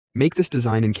Make this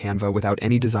design in Canva without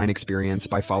any design experience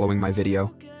by following my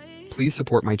video. Please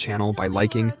support my channel by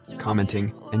liking,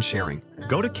 commenting, and sharing.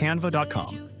 Go to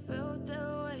canva.com.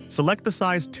 Select the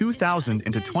size 2000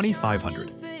 into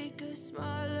 2500.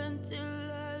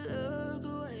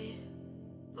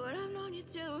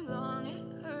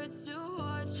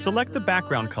 Select the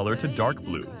background color to dark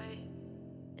blue.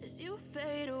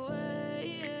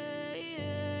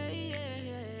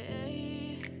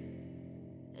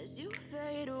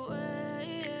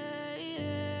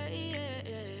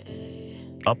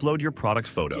 Upload your product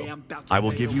photo. I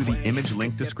will give you the image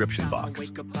link description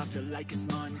box.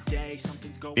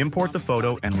 Import the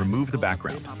photo and remove the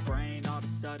background.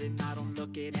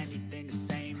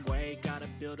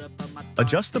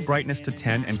 Adjust the brightness to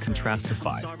 10 and contrast to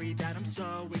 5.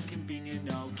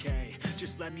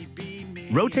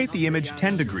 Rotate the image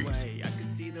 10 degrees.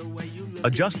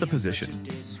 Adjust the position.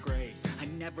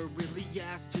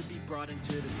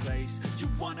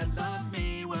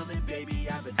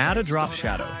 Add a drop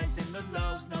shadow.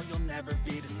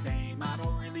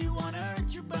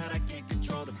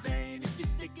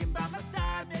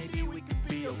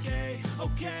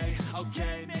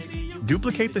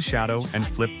 Duplicate the shadow and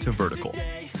flip to vertical.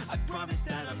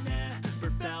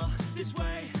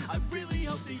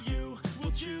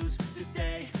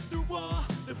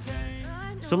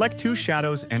 Select two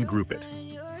shadows and group it.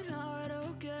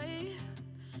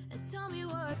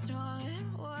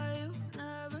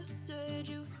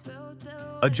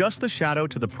 Adjust the shadow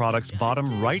to the product's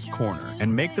bottom right corner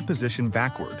and make the position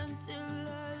backward.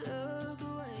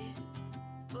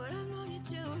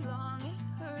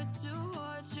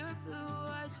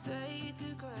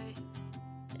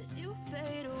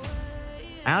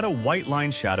 Add a white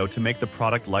line shadow to make the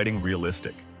product lighting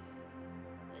realistic.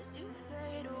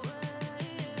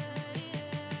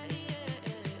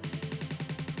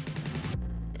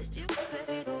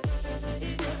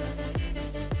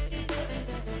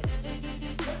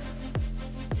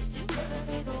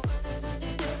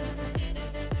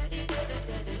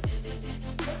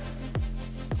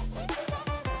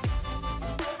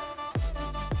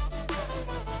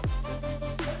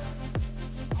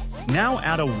 Now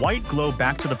add a white glow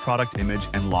back to the product image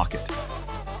and lock it.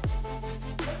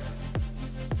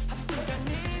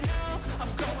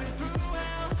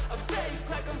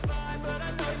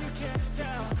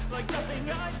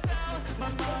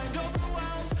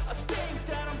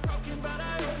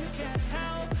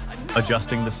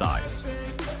 Adjusting the size.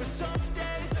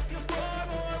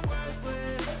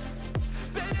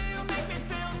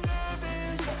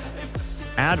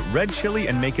 Add red chili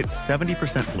and make it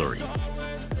 70% blurry.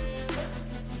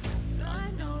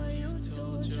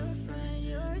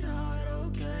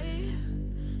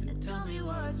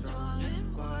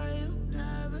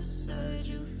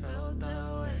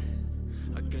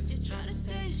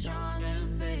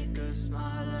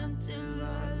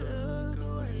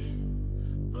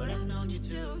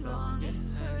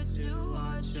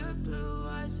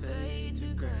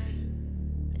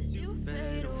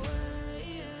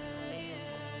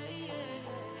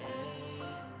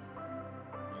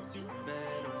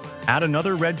 Add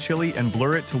another red chili and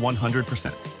blur it to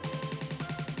 100%.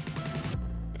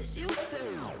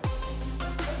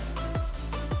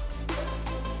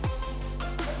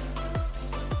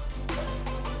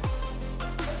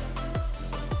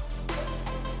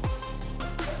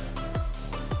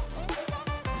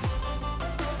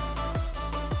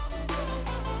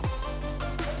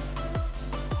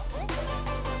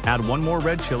 Add one more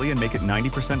red chili and make it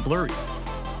 90% blurry.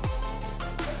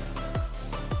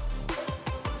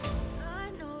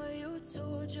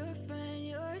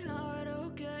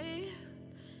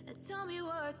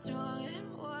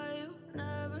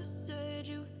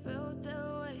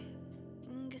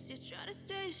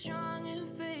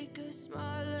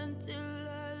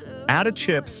 Add a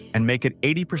chips and make it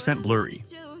 80% blurry.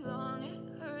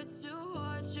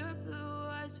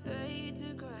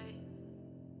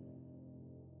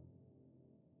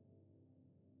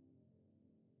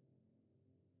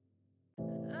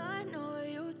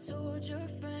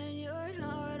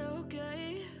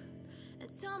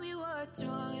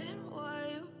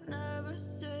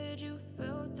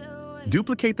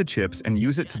 Duplicate the chips and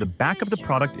use it to the back of the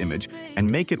product image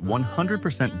and make it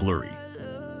 100% blurry.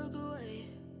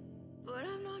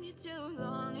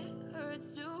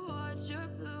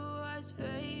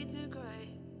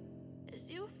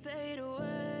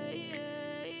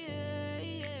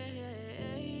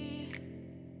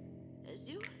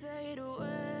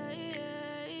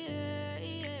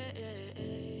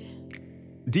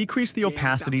 Decrease the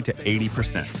opacity to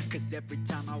 80%.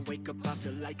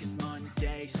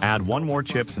 Add one more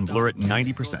chips and blur it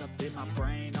 90%.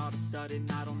 of a sudden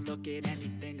I don't look at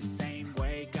anything the same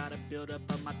way. Got a buildup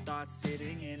of my thoughts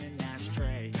sitting in an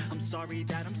ashtray. I'm sorry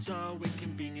that I'm so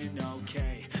inconvenient,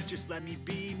 okay? Just let me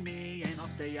be me and I'll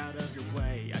stay out of your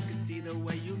way. I can see the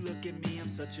way you look at me, I'm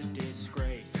such a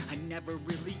disgrace. I never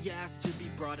really asked to be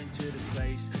brought into this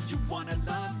place. You wanna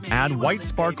love me? Add white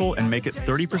sparkle and make it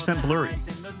 30% blurry.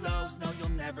 No, you'll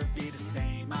never be the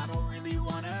same. I don't really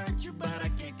wanna hurt you, but I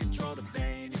can't control the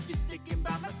pain. If you're sticking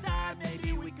by my side,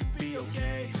 maybe we could be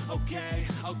okay.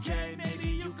 Okay, maybe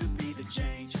you could be the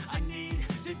change I need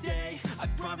today. I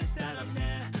promise that I've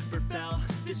never felt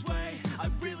this way. I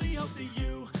really hope that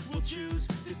you will choose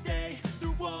to stay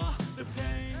through all the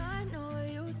pain. I know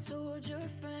you told your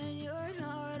friend you're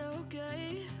not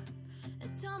okay, and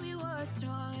tell me what's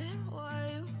wrong and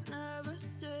why you never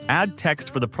say. Add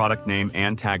text for the product name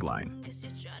and tagline. Cause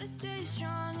you're trying to stay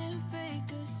strong and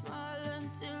fake a smile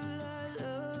until I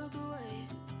look away.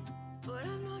 But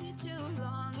I've known you too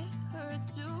long, it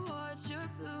hurts to watch your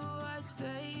blue eyes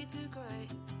fade to gray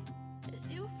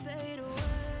as you fade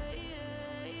away.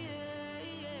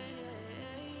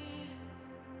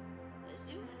 As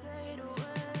you fade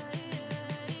away.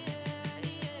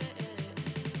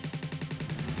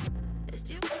 As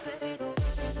you fade away.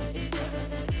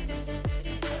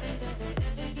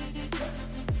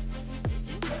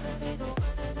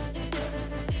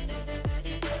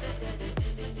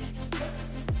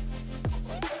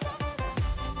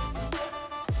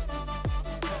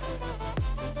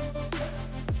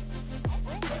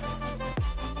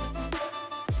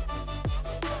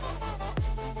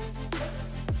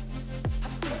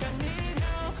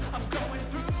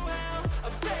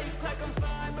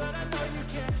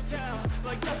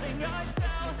 Like nothing I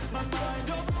felt, my mind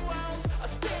overwhelms. I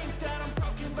think that I'm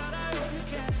broken, but I hope you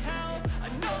can't help. I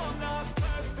know I'm not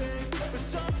perfect, but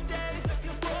some days I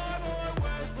feel far more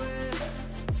worthless.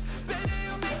 Baby,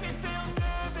 you make me feel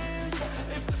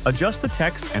nervous. Adjust the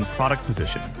text and product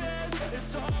position.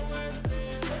 It's all worth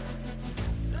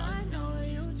it. I know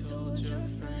you told your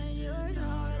friend you're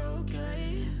not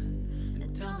okay,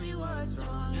 and tell me what's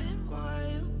wrong and why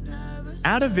you never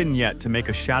Add a vignette to make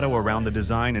a shadow around the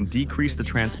design and decrease the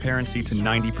transparency to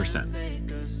 90%.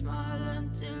 fake a smile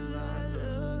until I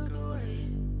look away.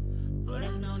 But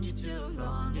I've known you too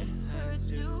long, it hurts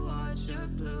to watch your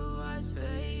blue eyes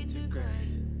fade to gray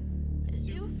as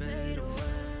you fade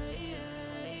away.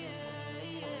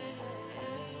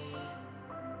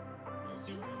 As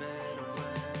you fade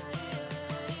away.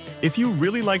 If you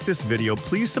really like this video,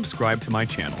 please subscribe to my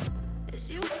channel.